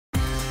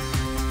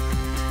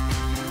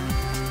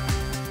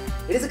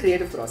It is a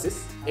creative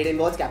process. It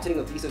involves capturing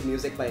a piece of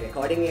music by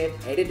recording it,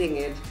 editing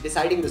it,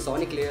 deciding the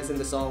sonic layers in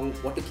the song,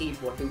 what to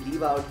keep, what to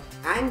leave out,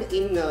 and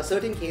in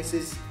certain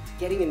cases,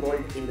 getting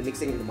involved in the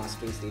mixing and the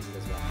mastering stages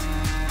as well.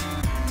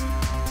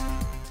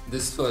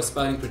 This is for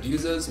aspiring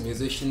producers,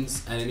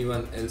 musicians, and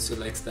anyone else who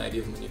likes the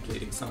idea of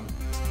manipulating sound.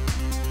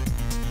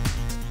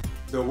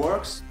 The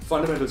works,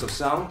 fundamentals of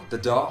sound, the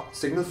DAW,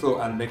 signal flow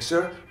and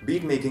mixture,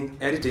 beat making,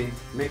 editing,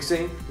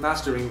 mixing,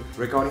 mastering,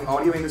 recording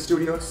audio in the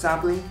studio,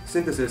 sampling,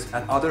 synthesis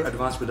and other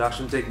advanced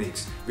production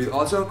techniques. We've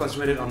also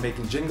concentrated on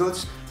making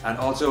jingles and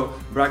also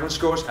background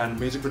scores and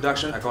music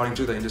production according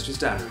to the industry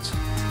standards.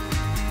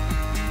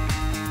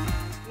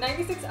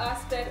 96 hours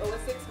spread over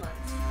 6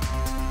 months.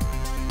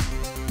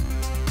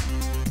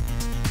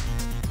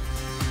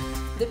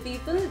 The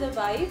people, the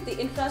vibe, the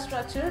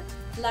infrastructure,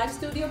 live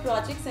studio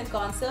projects and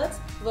concerts,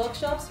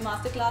 workshops,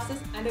 masterclasses,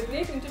 And a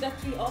great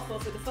introductory offer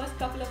for the first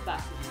couple of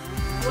batches.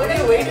 What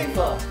are you waiting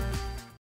for?